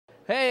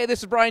Hey, this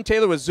is Brian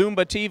Taylor with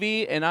Zumba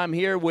TV, and I'm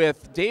here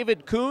with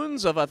David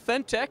Coons of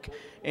AuthenTec,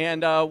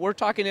 and we're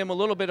talking to him a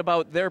little bit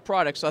about their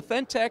products.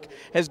 AuthenTec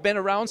has been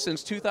around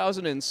since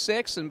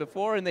 2006 and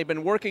before, and they've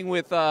been working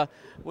with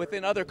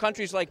within other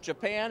countries like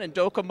Japan, and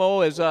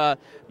Docomo has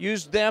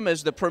used them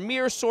as the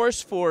premier source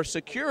for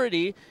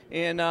security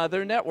in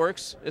their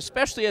networks,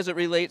 especially as it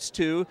relates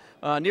to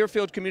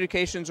near-field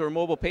communications or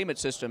mobile payment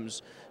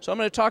systems. So I'm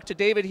going to talk to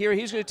David here.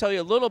 He's going to tell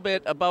you a little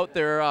bit about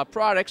their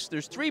products.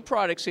 There's 3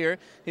 products here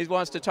he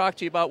wants to talk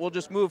to you about. We'll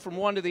just move from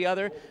one to the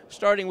other,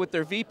 starting with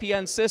their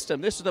VPN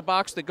system. This is the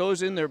box that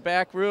goes in their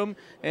back room,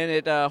 and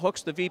it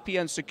hooks the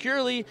VPN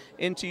securely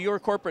into your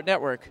corporate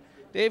network.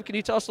 Dave, can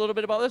you tell us a little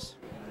bit about this?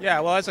 Yeah,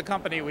 well, as a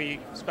company, we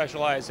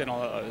specialize in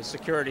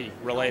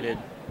security-related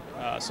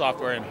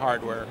software and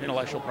hardware,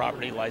 intellectual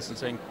property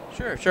licensing.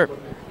 Sure.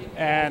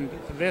 And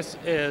this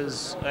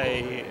is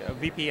a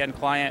VPN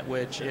client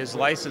which is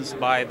licensed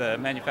by the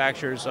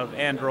manufacturers of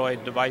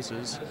Android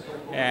devices,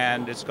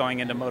 and it's going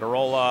into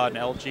Motorola and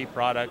LG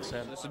products.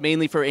 And This is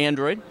mainly for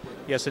Android?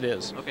 yes, it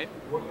is. Okay.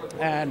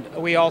 And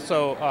we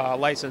also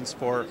license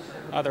for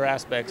other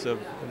aspects of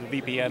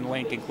the VPN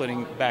link,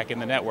 including back in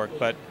the network.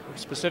 But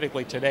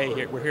specifically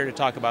today, we're here to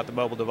talk about the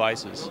mobile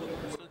devices.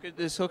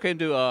 This hook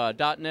into a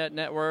 .NET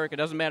network. It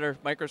doesn't matter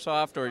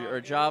Microsoft or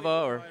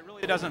Java or. It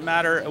really doesn't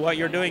matter. What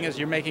you're doing is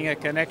you're making a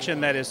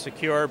connection that is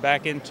secure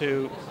back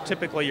into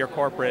typically your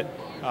corporate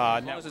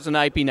network. This is an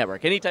IP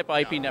network. Any type of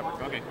IP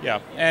network. Okay.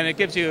 Yeah, and it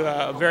gives you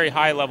a very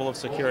high level of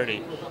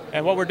security.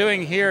 And what we're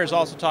doing here is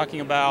also talking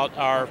about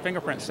our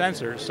fingerprint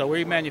sensors. So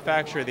we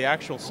manufacture the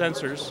actual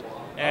sensors,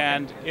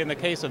 and in the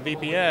case of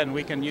VPN,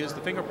 we can use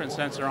the fingerprint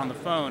sensor on the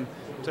phone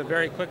to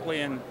very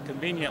quickly and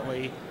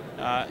conveniently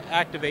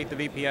activate the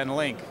VPN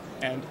link,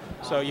 and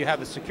so you have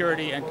the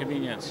security and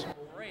convenience.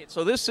 Great.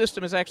 So this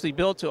system is actually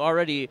built to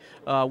already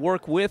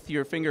work with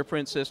your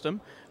fingerprint system.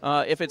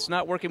 If it's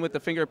not working with the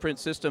fingerprint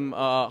system,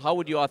 how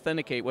would you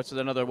authenticate? What's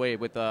another way,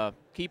 with a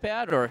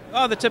keypad or?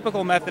 Oh, the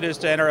typical method is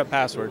to enter a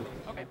password.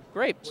 Okay,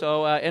 great.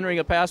 So entering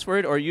a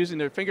password or using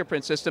their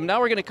fingerprint system. Now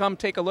we're going to come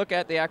take a look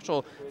at the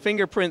actual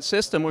fingerprint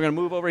system. We're going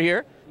to move over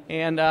here,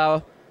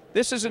 and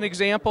this is an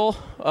example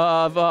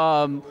of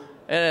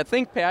a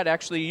ThinkPad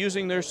actually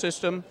using their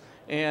system,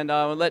 and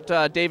I'll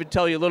let David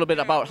tell you a little bit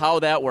about how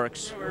that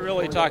works. What we're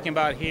really talking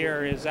about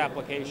here is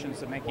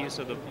applications that make use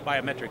of the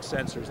biometric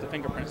sensors, the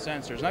fingerprint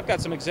sensors. And I've got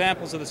some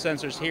examples of the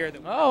sensors here.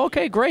 Oh,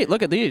 okay, great.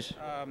 Look at these.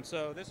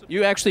 So this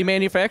You actually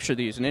manufacture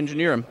these and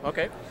engineer them.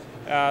 Okay.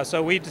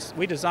 So we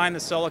design the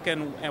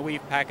silicon, and we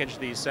package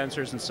these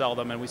sensors and sell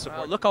them, and we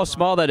support. Look how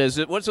small that is.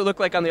 What does it look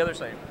like on the other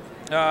side?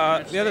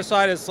 The other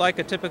side is like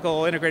a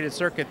typical integrated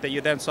circuit that you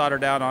then solder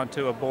down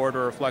onto a board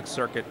or a flex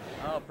circuit.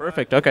 Oh,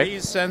 perfect. Okay.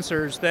 These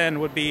sensors then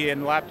would be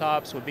in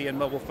laptops, would be in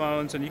mobile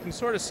phones, and you can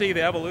sort of see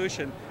the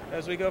evolution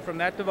as we go from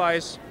that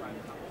device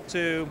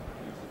to.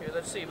 Here,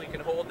 let's see if we can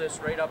hold this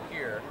right up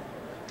here.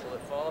 Will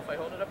it fall if I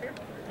hold it up here?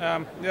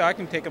 Yeah, I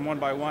can take them one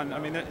by one. I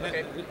mean,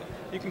 Okay.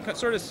 you can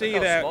sort of see Look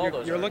how that small you're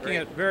those are. looking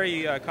Great. at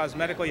very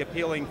cosmetically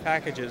appealing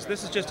packages.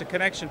 This is just a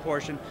connection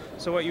portion,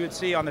 so what you would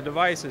see on the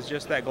device is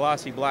just that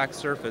glossy black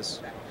surface.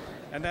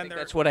 And then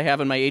That's what I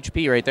have in my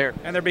HP right there.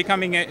 and they're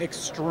becoming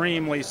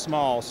extremely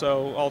small,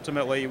 so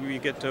ultimately we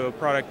get to a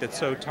product that's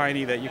so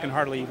tiny that you can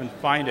hardly even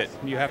find it.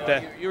 You have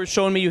to. You were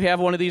showing me you have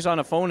one of these on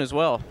a phone as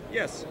well.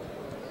 Yes.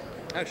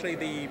 Actually,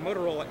 the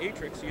Motorola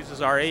Atrix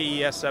uses our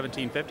AES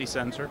 1750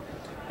 sensor.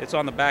 It's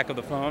on the back of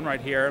the phone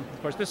right here.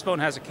 Of course, this phone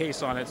has a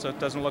case on it, so it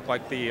doesn't look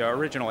like the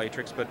original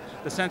Atrix, but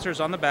the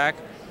sensor's on the back.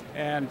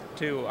 And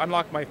to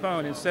unlock my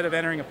phone, instead of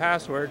entering a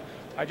password,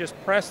 I just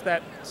press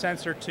that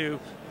sensor to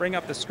bring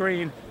up the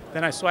screen,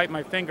 then I swipe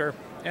my finger,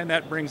 and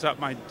that brings up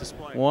my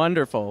display.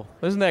 Wonderful.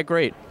 Isn't that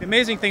great? The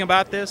amazing thing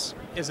about this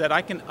is that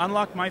I can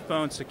unlock my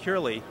phone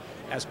securely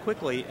as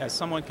quickly as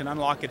someone can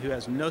unlock it who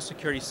has no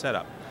security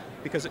setup.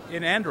 Because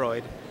in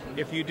Android,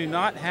 if you do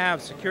not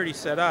have security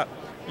set up,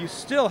 you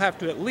still have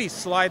to at least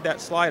slide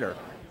that slider.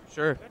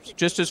 Sure. It's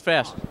just as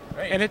fast.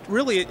 And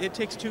it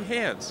takes 2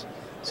 hands.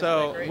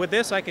 So with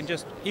this, I can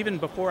just, even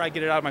before I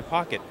get it out of my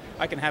pocket,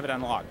 I can have it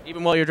unlocked.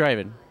 Even while you're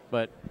driving,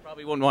 but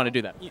probably wouldn't want to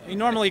do that.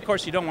 Normally, of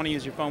course, you don't want to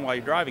use your phone while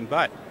you're driving,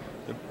 but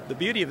the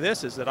beauty of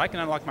this is that I can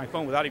unlock my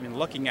phone without even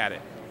looking at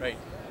it. Right.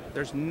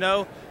 There's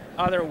no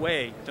other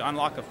way to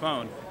unlock a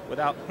phone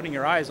without putting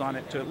your eyes on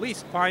it to at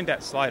least find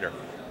that slider.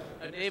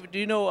 David, do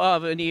you know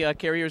of any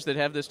carriers that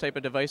have this type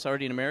of device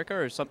already in America,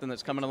 or something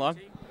that's coming along?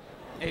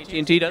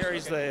 AT&T does?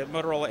 Carries the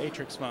Motorola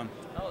Atrix phone.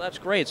 Oh, that's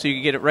great. So you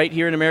can get it right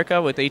here in America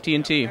with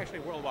AT&T. Actually,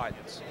 worldwide.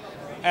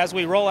 As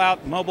we roll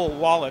out mobile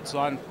wallets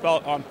on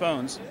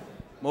phones,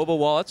 Mobile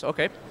wallets,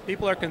 okay.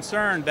 people are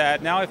concerned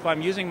that now if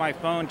I'm using my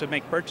phone to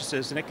make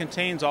purchases and it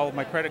contains all of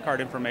my credit card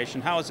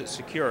information, how is it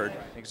secured?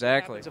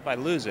 Exactly. What happens if I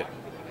lose it?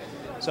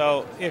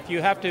 So if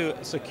you have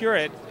to secure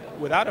it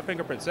without a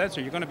fingerprint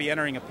sensor, you're going to be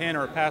entering a PIN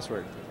or a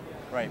password.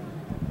 Right.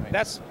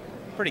 That's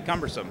pretty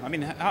cumbersome. I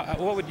mean,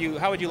 how would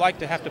you like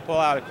to have to pull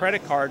out a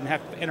credit card and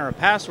have to enter a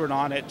password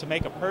on it to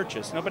make a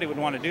purchase? Nobody would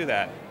want to do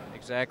that.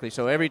 Exactly.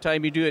 So every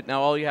time you do it,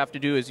 now all you have to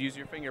do is use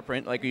your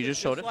fingerprint, like you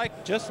just showed it.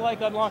 Just like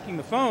unlocking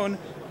the phone,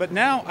 but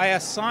now I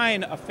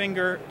assign a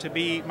finger to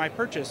be my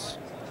purchase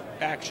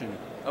action.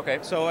 Okay.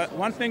 So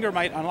one finger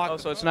might unlock. Oh,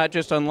 the so it's phone. not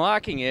just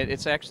unlocking it;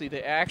 it's actually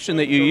the action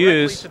that you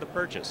Directly use to the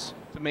purchase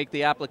to make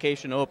the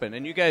application open.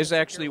 And you guys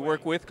actually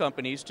work with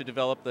companies to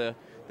develop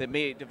that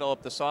may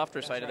develop the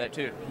software side of that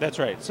too. That's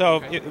right.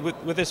 So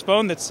with this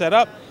phone that's set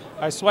up,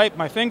 I swipe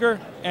my finger,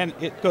 and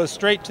it goes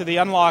straight to the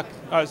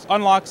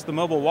unlocks the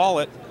mobile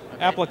wallet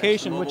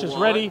application, which is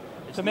ready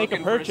to make a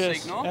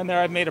purchase. And there,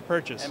 I've made a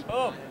purchase. And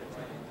boom,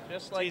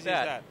 just like Easy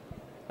as that.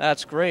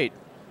 That's great.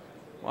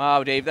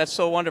 Wow, Dave, that's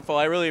so wonderful.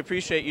 I really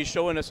appreciate you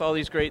showing us all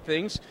these great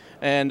things.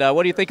 And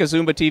what do you think of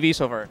Zumba TV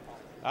so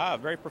far?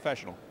 Very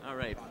professional. All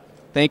right.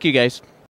 Thank you, guys.